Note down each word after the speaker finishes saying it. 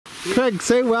Craig,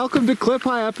 say welcome to Clip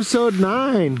High episode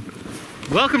 9.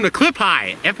 Welcome to Clip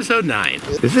High episode 9.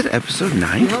 Is it episode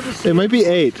 9? It might be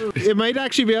 8. It might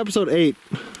actually be episode 8.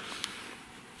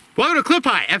 Welcome to Clip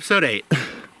High episode 8.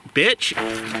 Bitch.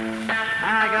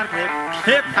 I got a clip.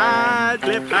 Clip high,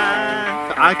 clip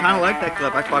high. I kind of like that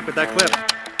clip. I fuck with that clip.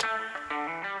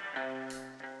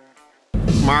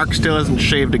 Mark still hasn't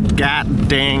shaved a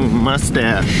god-dang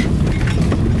mustache.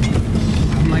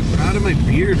 I'm like proud of my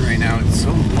beard right now. It's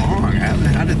so long. I haven't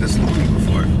had it this long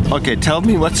before. Okay, tell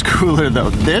me what's cooler though,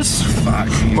 this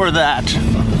or that?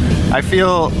 I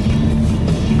feel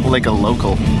like a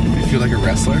local. You feel like a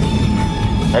wrestler?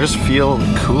 I just feel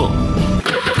cool.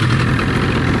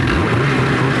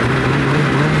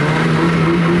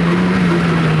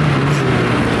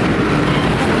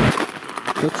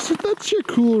 That's your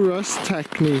cool rust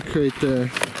technique right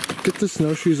there. Get the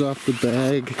snowshoes off the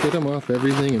bag, get them off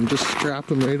everything, and just strap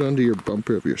them right onto your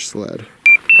bumper of your sled.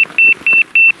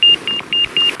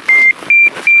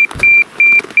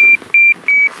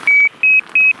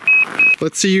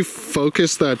 Let's see you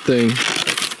focus that thing.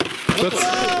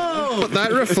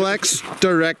 That reflects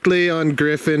directly on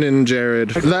Griffin and Jared.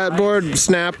 That board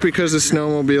snapped because the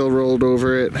snowmobile rolled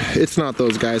over it. It's not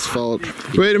those guys' fault.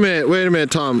 Wait a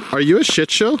minute, Tom. Are you a shit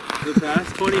show? The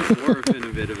past 24 have been a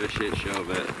bit of a shit show,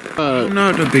 but I'm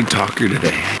not a big talker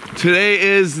today. Today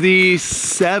is the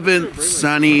 7th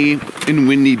sunny and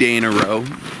windy day in a row.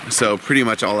 So pretty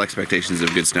much all expectations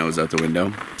of good snow is out the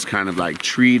window. It's kind of like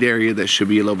treed area that should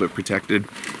be a little bit protected.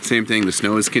 Same thing, the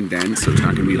snow is condensed, so it's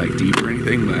not gonna be like deep or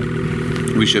anything, but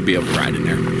we should be able to ride in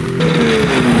there.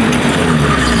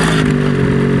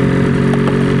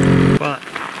 What?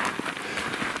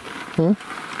 Huh?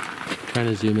 Trying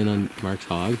to zoom in on Mark's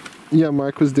hog. Yeah,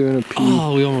 Mark was doing a pee.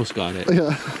 Oh, we almost got it.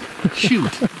 Yeah.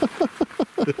 Shoot.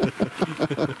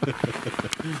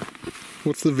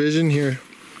 What's the vision here?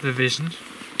 The vision?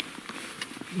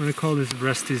 I'm gonna call this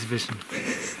Rusty's vision.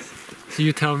 So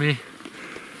you tell me.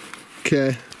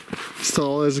 Okay.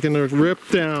 Sollors is gonna rip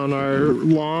down our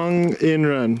long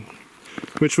in-run,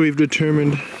 which we've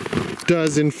determined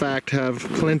does in fact have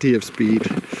plenty of speed.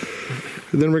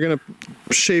 And then we're gonna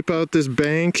shape out this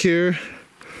bank here,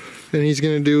 and he's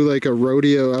gonna do like a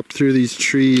rodeo up through these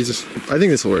trees. I think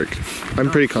this will work.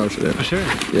 I'm pretty confident. For sure.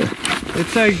 Yeah.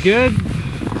 It's a good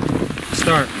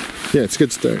start. Yeah, it's a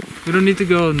good start. We don't need to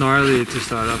go gnarly to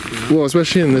start up, you know? Well,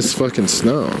 especially in this fucking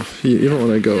snow. You don't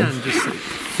want to go. Yeah, just...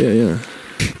 Yeah.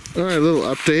 Alright, a little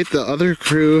update. The other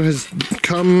crew has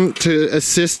come to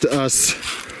assist us.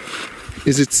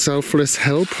 Is it selfless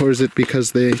help, or is it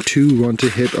because they too want to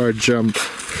hit our jump?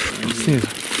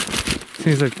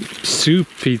 Seems like soup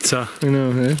pizza. I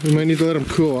know, eh? We might need to let them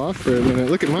cool off for a minute.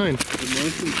 Look at mine. The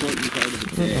most important part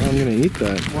of the day. I'm gonna eat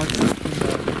that.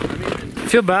 I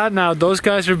feel bad now. Those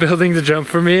guys are building the jump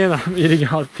for me and I'm eating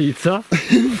hot pizza.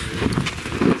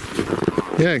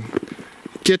 Yeah.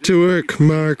 Get to work,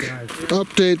 Mark.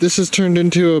 Update, this has turned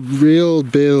into a real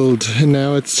build, and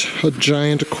now it's a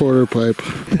giant quarter pipe.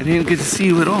 I didn't get to see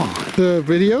you at all. The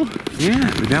video? Yeah,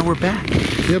 but now we're back.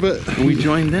 Yeah, but We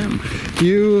joined them.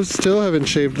 you still haven't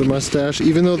shaved the mustache,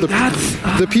 even though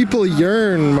the people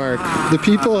yearn, Mark. The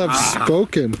people have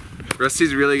spoken.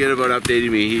 Rusty's really good about updating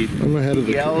me. I'm ahead of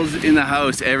He the yells in the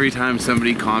house every time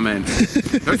somebody comments.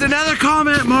 There's another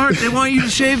comment, Mark. They want you to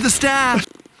shave the stash.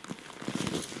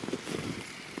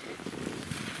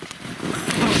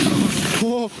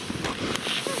 Whoa.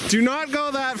 Do not go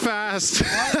that fast.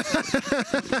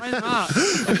 Why not?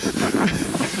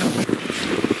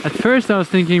 At first I was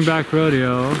thinking back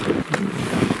rodeo,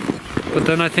 but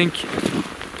then I think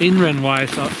in-run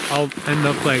wise I'll end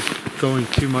up like going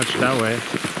too much that way.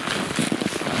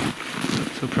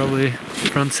 So probably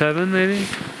front 7 maybe?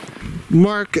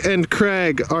 Mark and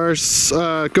Craig are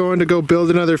going to go build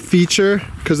another feature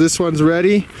because this one's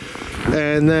ready.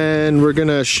 And then we're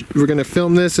gonna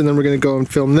film this, and then we're gonna go and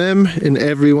film them, and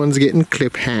everyone's getting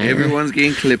clip high. Everyone's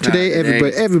getting clip high. Today,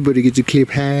 everybody gets a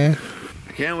clip high.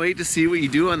 I can't wait to see what you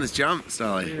do on this jump,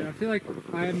 Stolly. Yeah, I feel like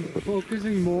I'm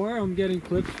focusing more on getting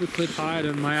clips with clip high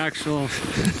than my actual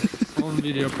own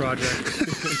video project.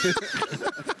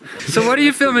 So what are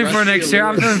you filming for next year?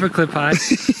 I'm filming for clip high.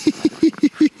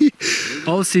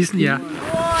 All season, yeah.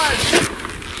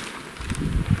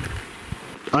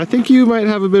 I think you might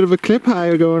have a bit of a clip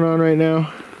high going on right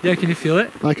now. Yeah, can you feel it?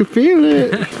 I can feel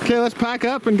it. Okay, let's pack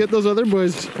up and get those other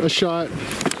boys a shot.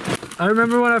 I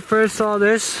remember when I first saw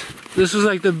this. This was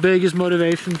like the biggest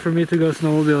motivation for me to go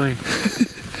snowmobiling.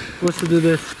 What's to do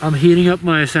this? I'm heating up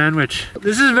my sandwich.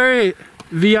 This is very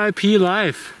VIP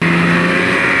life.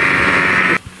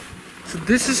 So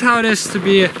this is how it is to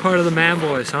be a part of the Man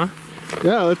Boys, huh?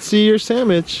 Yeah, let's see your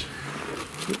sandwich.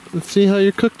 Let's see how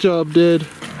your cook job did.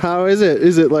 How is it?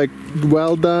 Is it like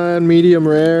well done, medium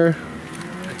rare?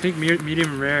 I think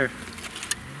medium rare.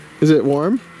 Is it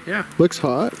warm? Yeah. Looks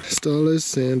hot. Stale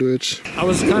Sandbech. I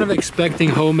was kind of expecting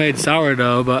homemade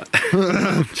sourdough, but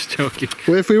I'm just joking.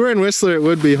 Well, if we were in Whistler, it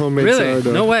would be homemade Really?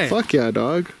 sourdough. No way. Fuck yeah,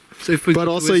 dog. So if we But go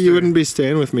to also, Whistler- you wouldn't be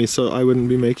staying with me, so I wouldn't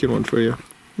be making one for you.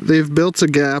 They've built a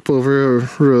gap over a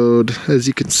road, as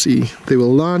you can see. They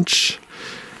will launch,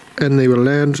 and they will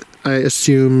land, I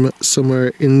assume,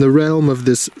 somewhere in the realm of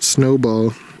this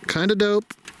snowball. Kinda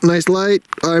dope. Nice light.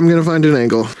 I'm gonna find an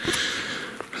angle.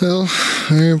 Well,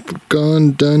 I've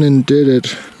gone, done, and did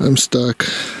it. I'm stuck.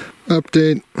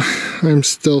 Update. I'm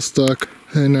still stuck.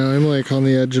 And now I'm like on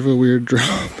the edge of a weird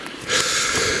drop.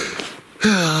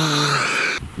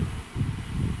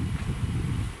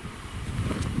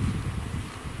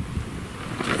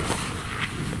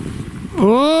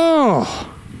 Oh!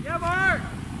 Yeah, Mark!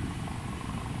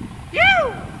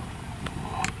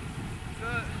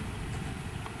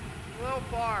 A little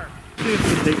far.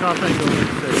 Take off and go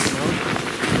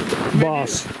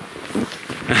Boss.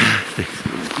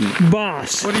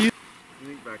 Boss. What do you? I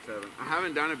think back 7. I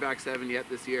haven't done a back 7 yet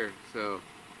this year, so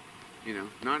you know,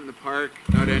 not in the park,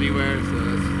 not anywhere. So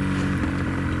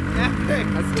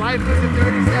that's life as a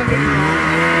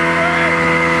 37-year-old.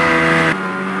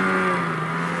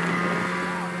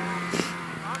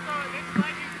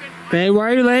 Hey,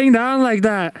 why are you laying down like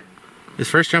that? His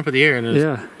first jump of the year, and it was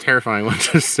Yeah. a terrifying one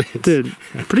to sit. Dude,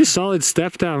 pretty solid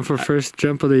step down for first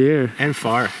jump of the year. And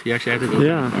far. You actually had to go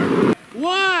Yeah. far.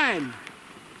 1!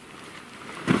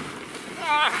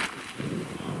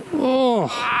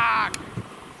 Oh!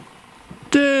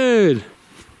 Dude!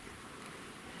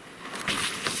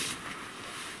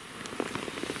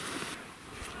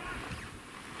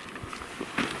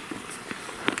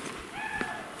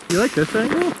 You like this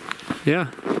angle? Yeah,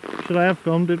 Should I have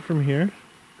filmed it from here?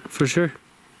 for sure.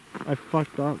 I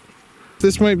fucked up.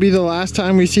 This might be the last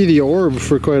time we see the orb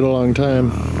for quite a long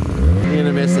time. You're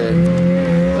gonna miss it.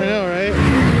 I know,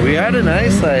 right? We had a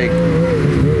nice, like,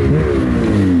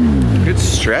 good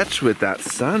stretch with that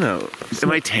sun out. Am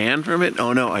I tan from it?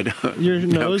 Oh no, I don't. Your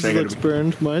No, nose 'cause I gotta- looks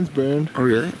burned. Mine's burned. Oh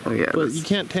really? Oh yeah. But you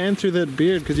can't tan through that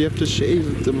beard because you have to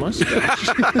shave the mustache.